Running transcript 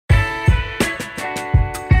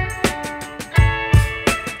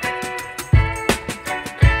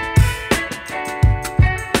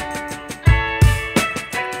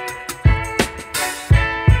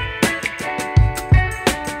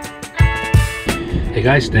Hey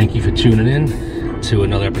guys, thank you for tuning in to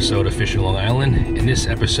another episode of Fishing Long Island. In this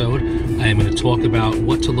episode, I am going to talk about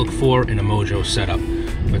what to look for in a Mojo setup.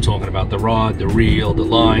 We're talking about the rod, the reel, the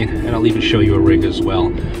line, and I'll even show you a rig as well.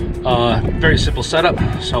 Very simple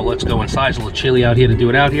setup, so let's go inside. It's a little chilly out here to do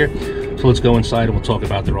it out here, so let's go inside and we'll talk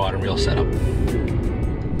about the rod and reel setup.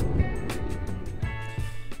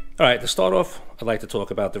 All right, to start off, I'd like to talk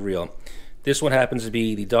about the reel. This one happens to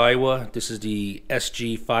be the Daiwa. This is the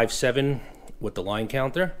SG57 with the line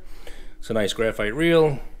counter. It's a nice graphite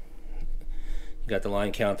reel. You got the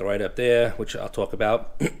line counter right up there, which I'll talk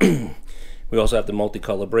about. We also have the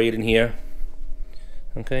multicolor braid in here.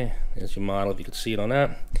 Okay, there's your model if you can see it on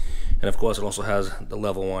that. And of course it also has the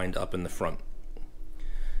level wind up in the front.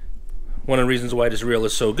 One of the reasons why this reel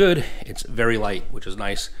is so good, it's very light, which is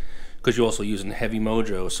nice because you're also using heavy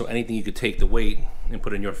Mojo, so anything you could take the weight and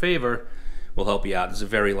put in your favor will help you out. It's a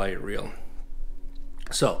very light reel.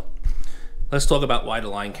 So let's talk about why the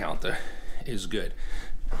line counter is good.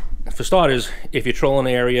 For starters, if you're trolling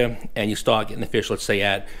an area and you start getting the fish, let's say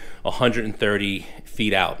at 130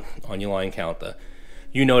 feet out on your line counter,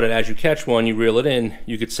 you know that as you catch one, you reel it in,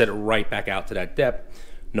 you could set it right back out to that depth,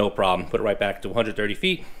 no problem. Put it right back to 130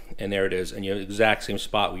 feet, and there it is, and you're in the exact same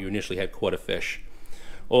spot where you initially had caught a fish.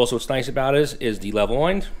 Also, what's nice about it is the level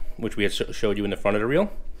wind, which we had showed you in the front of the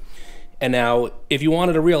reel. And now, if you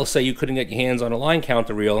wanted a reel, say you couldn't get your hands on a line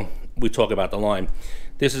counter reel, we talk about the line.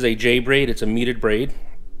 This is a J-Braid, it's a metered braid,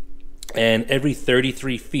 and every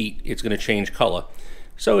 33 feet, it's gonna change color.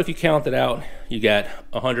 So if you count it out, you got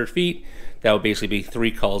 100 feet, that would basically be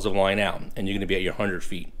 3 colors of line out, and you're gonna be at your 100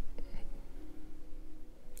 feet.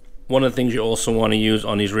 One of the things you also wanna use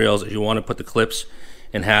on these reels is you wanna put the clips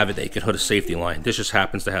and have it that you can hook a safety line. This just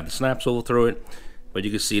happens to have the snap swivel through it, but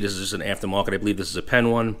you can see this is just an aftermarket. I believe this is a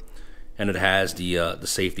Penn one. And it has the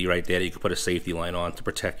safety right there that you can put a safety line on to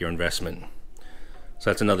protect your investment.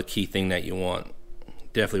 So that's another key thing that you want.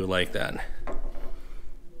 Definitely would like that.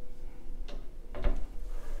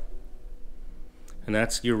 And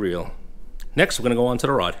that's your reel. Next, we're going to go on to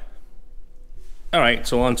the rod. All right,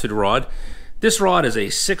 so on to the rod. This rod is a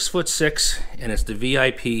 6'6", and it's the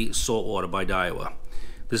V.I.P. Saltwater by Daiwa.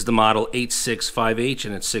 This is the model 865H,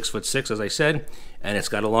 and it's 6'6", as I said, and it's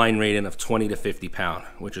got a line rating of 20 to 50 pound,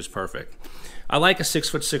 which is perfect. I like a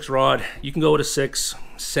 6'6" rod. You can go with a 6,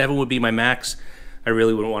 7 would be my max. I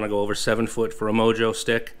really wouldn't want to go over 7 foot for a Mojo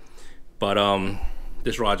stick, but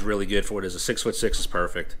this rod's really good for what it is. A 6'6" is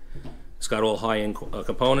perfect. It's got all high-end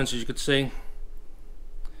components, as you can see.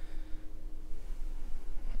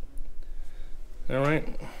 All right,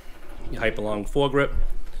 you hype along foregrip,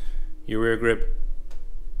 your rear grip,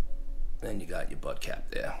 and you got your butt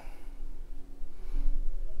cap there.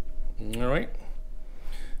 All right.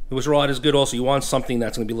 This rod is good also. You want something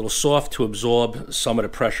that's going to be a little soft to absorb some of the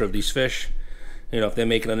pressure of these fish. You know, if they're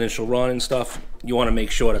making an initial run and stuff, you want to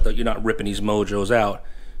make sure that you're not ripping these Mojos out.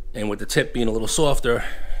 And with the tip being a little softer,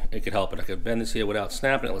 it could help it. I could bend this here without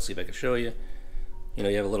snapping it. Let's see if I can show you. You know,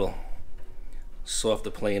 you have a little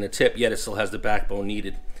softer play in the tip, yet it still has the backbone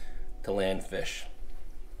needed to land fish.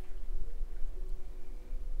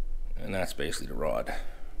 And that's basically the rod.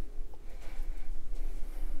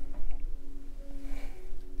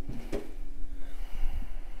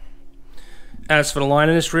 As for the line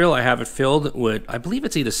in this reel, I have it filled with, I believe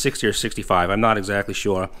it's either 60 or 65, I'm not exactly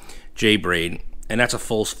sure, J-Braid. And that's a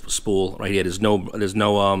full spool right here. There's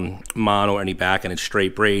no mono or any back, and it's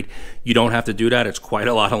straight braid. You don't have to do that. It's quite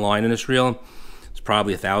a lot of line in this reel. It's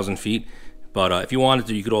probably 1,000 feet. But if you wanted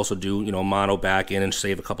to, you could also do, you know, mono back in and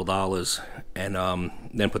save a couple dollars, and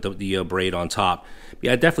then put the braid on top.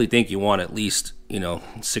 Yeah, I definitely think you want at least, you know,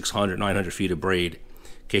 600, 900 feet of braid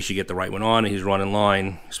in case you get the right one on and he's running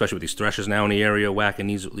line, especially with these threshers now in the area whacking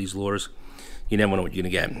these lures. You never know what you're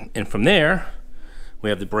gonna get. And from there, we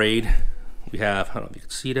have the braid. We have, I don't know if you can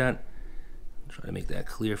see that. Try to make that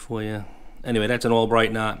clear for you. Anyway, that's an all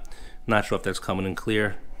bright knot. Not sure if that's coming in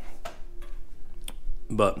clear,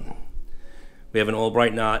 but we have an all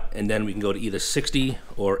bright knot, and then we can go to either 60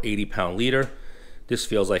 or 80 pound leader. This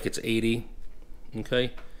feels like it's 80,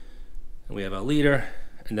 okay? And we have our leader,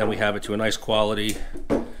 and then we have it to a nice quality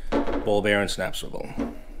ball bearing snap swivel,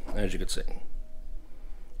 as you can see.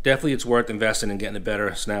 Definitely it's worth investing in getting the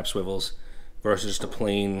better snap swivels versus the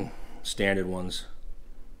plain standard ones.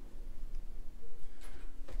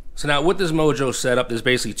 So now with this Mojo setup, there's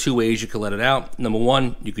basically 2 ways you can let it out. Number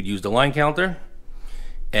 1, you could use the line counter,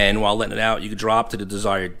 and while letting it out, you could drop to the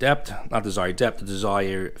desired depth, not desired depth, the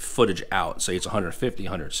desired footage out. Say it's 150,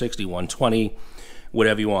 160, 120,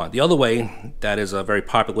 whatever you want. The other way, that is a very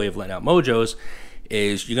popular way of letting out Mojos,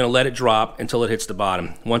 is you're gonna let it drop until it hits the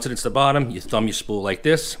bottom. Once it hits the bottom, you thumb your spool like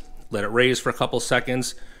this, let it raise for a couple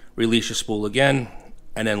seconds, release your spool again,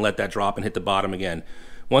 and then let that drop and hit the bottom again.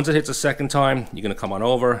 Once it hits a second time, you're gonna come on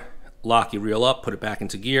over, lock your reel up, put it back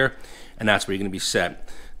into gear, and that's where you're gonna be set.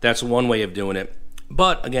 That's one way of doing it.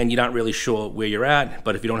 But again, you're not really sure where you're at,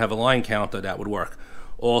 but if you don't have a line counter, that would work.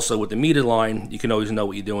 Also, with the meter line, you can always know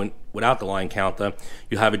what you're doing without the line counter.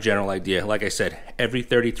 You have a general idea. Like I said, every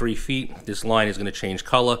 33 feet, this line is gonna change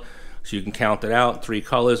color, so you can count it out, 3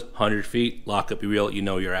 colors, 100 feet, lock up your reel, you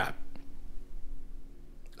know you're at.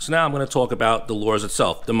 So now I'm gonna talk about the lures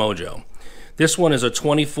itself, the Mojo. This one is a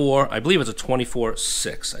 24, I believe it's a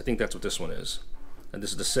 24-6. I think that's what this one is. And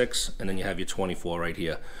this is the 6, and then you have your 24 right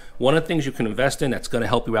here. One of the things you can invest in that's gonna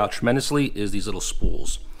help you out tremendously is these little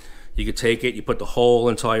spools. You could take it, you put the whole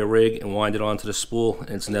entire rig and wind it onto the spool,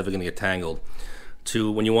 and it's never gonna get tangled.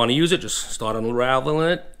 When you wanna use it, just start unraveling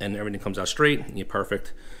it, and everything comes out straight, and you're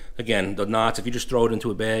perfect. Again, the knots, if you just throw it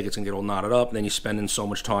into a bag, it's gonna get all knotted up, and then you're spending so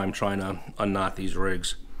much time trying to unknot these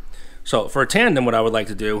rigs. So for a tandem, what I would like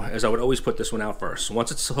to do is I would always put this one out first. So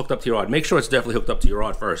once it's hooked up to your rod, make sure it's definitely hooked up to your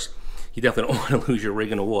rod first. You definitely don't want to lose your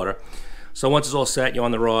rig in the water. So once it's all set, you're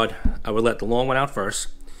on the rod, I would let the long one out first,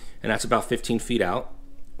 and that's about 15 feet out.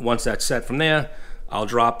 Once that's set from there, I'll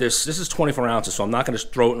drop this. This is 24 ounces, so I'm not gonna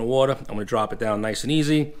just throw it in the water. I'm gonna drop it down nice and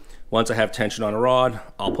easy. Once I have tension on the rod,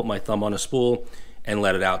 I'll put my thumb on the spool and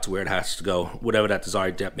let it out to where it has to go, whatever that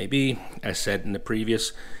desired depth may be. As said in the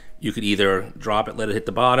previous, you could either drop it, let it hit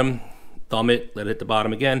the bottom, thumb it, let it hit the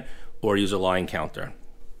bottom again, or use a line counter.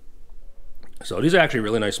 So these are actually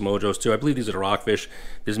really nice Mojos too. I believe these are the Rockfish.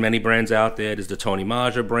 There's many brands out there. There's the Tony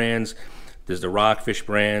Mojo brands. There's the Rockfish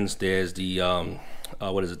brands. There's the,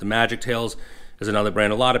 the Magic Tails. There's another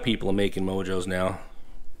brand. A lot of people are making Mojos now.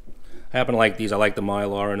 I happen to like these. I like the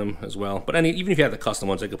Mylar in them as well. But even if you have the custom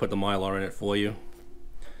ones, they could put the Mylar in it for you.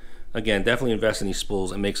 Again, definitely invest in these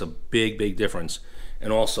spools. It makes a big, big difference.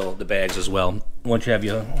 And also the bags as well. Once you have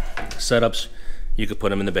your setups, you could put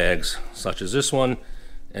them in the bags, such as this one,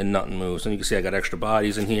 and nothing moves. And you can see I got extra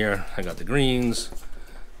bodies in here. I got the greens.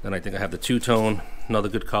 Then I think I have the two-tone, another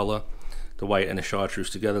good color. The white and the chartreuse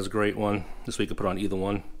together is a great one. This way you could put on either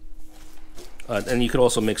one. And you could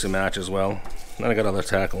also mix and match as well. And I got other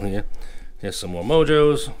tackle here. Here's some more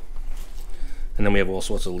Mojos. And then we have all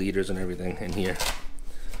sorts of leaders and everything in here.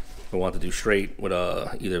 If I want to do straight with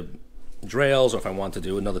either drails, or if I want to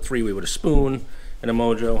do another 3-way with a spoon and a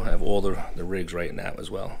Mojo, I have all the rigs right now as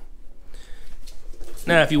well.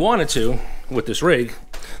 Now, if you wanted to, with this rig,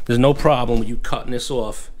 there's no problem with you cutting this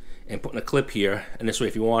off and putting a clip here, and this way,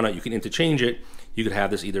 if you want to, you can interchange it. You could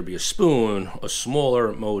have this either be a spoon, a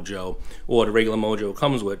smaller Mojo, or the regular Mojo it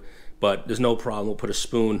comes with, but there's no problem. We'll put a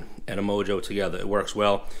spoon and a Mojo together. It works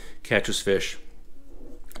well, catches fish,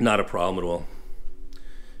 not a problem at all.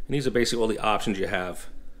 And these are basically all the options you have.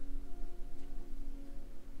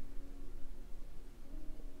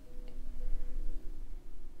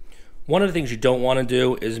 One of the things you don't want to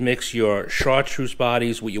do is mix your chartreuse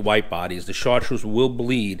bodies with your white bodies. The chartreuse will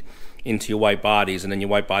bleed into your white bodies, and then your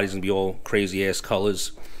white bodies will be all crazy ass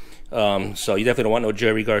colors. So you definitely don't want no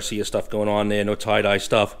Jerry Garcia stuff going on there, no tie-dye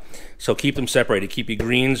stuff. So keep them separated. Keep your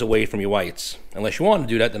greens away from your whites. Unless you want to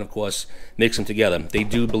do that, then of course mix them together. They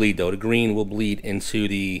do bleed though. The green will bleed into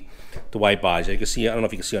the white bodies. You can see, I don't know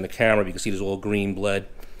if you can see on the camera, but you can see there's all green bled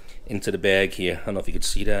into the bag here. I don't know if you can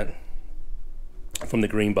see that. From the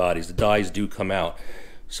green bodies, the dyes do come out,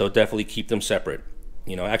 so definitely keep them separate.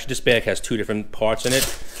 You know, actually this bag has 2 different parts in it,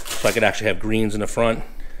 so I could actually have greens in the front.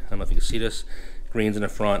 I don't know if you can see this, greens in the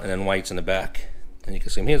front and then whites in the back. And you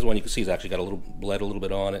can see, here's the one you can see, it's actually got a little bled a little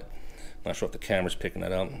bit on it. Not sure if the camera's picking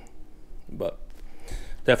that up, but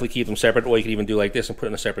definitely keep them separate, or you can even do like this and put it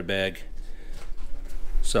in a separate bag.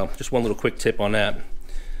 So just one little quick tip on that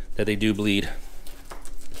they do bleed.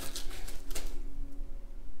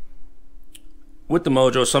 With the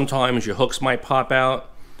Mojo, sometimes your hooks might pop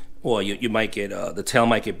out, or you might get, the tail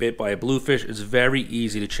might get bit by a bluefish. It's very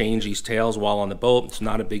easy to change these tails while on the boat. It's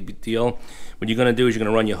not a big deal. What you're gonna do is you're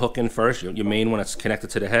gonna run your hook in first, your main one that's connected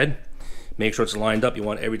to the head. Make sure it's lined up. You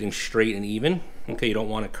want everything straight and even. Okay, you don't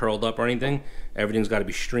want it curled up or anything. Everything's gotta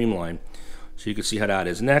be streamlined. So you can see how that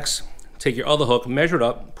is. Next, take your other hook, measure it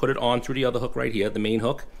up, put it on through the other hook right here, the main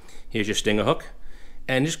hook. Here's your stinger hook.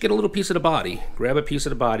 And just get a little piece of the body. Grab a piece of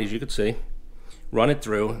the body, as you can see. Run it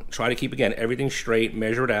through, try to keep, again, everything straight,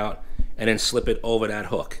 measure it out, and then slip it over that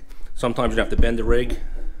hook. Sometimes you have to bend the rig,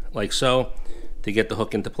 like so, to get the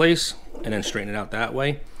hook into place, and then straighten it out that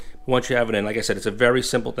way. Once you have it in, like I said, it's a very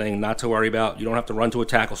simple thing, not to worry about. You don't have to run to a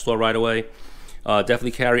tackle store right away.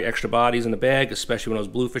 Definitely carry extra bodies in the bag, especially when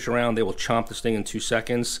those bluefish around. They will chomp this thing in 2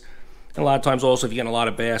 seconds. And a lot of times also, if you're getting a lot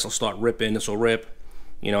of bass, they'll start ripping. This will rip.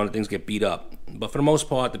 you know, and things get beat up. But for the most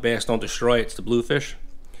part, the bass don't destroy it. It's the bluefish.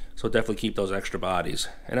 So definitely keep those extra bodies.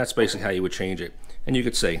 And that's basically how you would change it. And you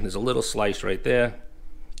could see there's a little slice right there,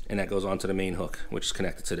 and that goes onto the main hook, which is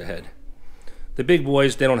connected to the head. The big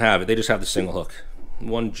boys, they don't have it. They just have the single hook.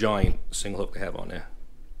 One giant single hook they have on there.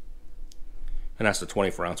 And that's the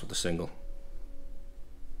 24 ounce with the single.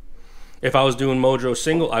 If I was doing Mojo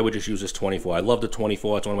single, I would just use this 24. I love the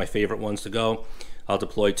 24. It's one of my favorite ones to go. I'll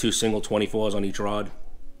deploy 2 single 24s on each rod.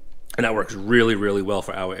 And that works really, really well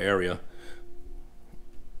for our area.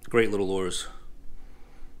 Great little lures.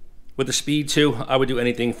 With the speed too, I would do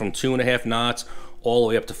anything from 2.5 knots all the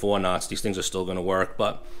way up to 4 knots. These things are still going to work,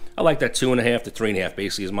 but I like that 2.5 to 3.5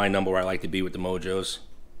 basically is my number where I like to be with the Mojos.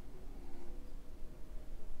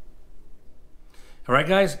 Alright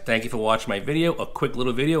guys, thank you for watching my video. A quick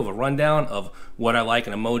little video of a rundown of what I like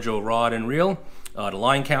in a Mojo rod and reel. The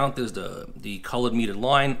line count is the colored metered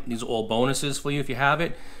line. These are all bonuses for you if you have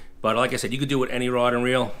it. But like I said, you could do it with any rod and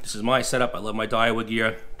reel. This is my setup. I love my Daiwa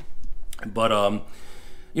gear. But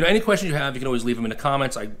you know, any questions you have, you can always leave them in the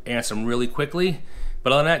comments. I answer them really quickly.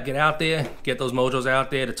 But other than that, get out there, get those Mojos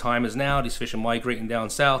out there. The time is now. These fish are migrating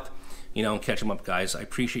down south. You know, and catch them up, guys. I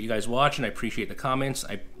appreciate you guys watching. I appreciate the comments.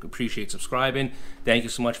 I appreciate subscribing. Thank you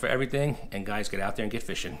so much for everything. And guys, get out there and get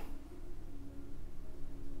fishing.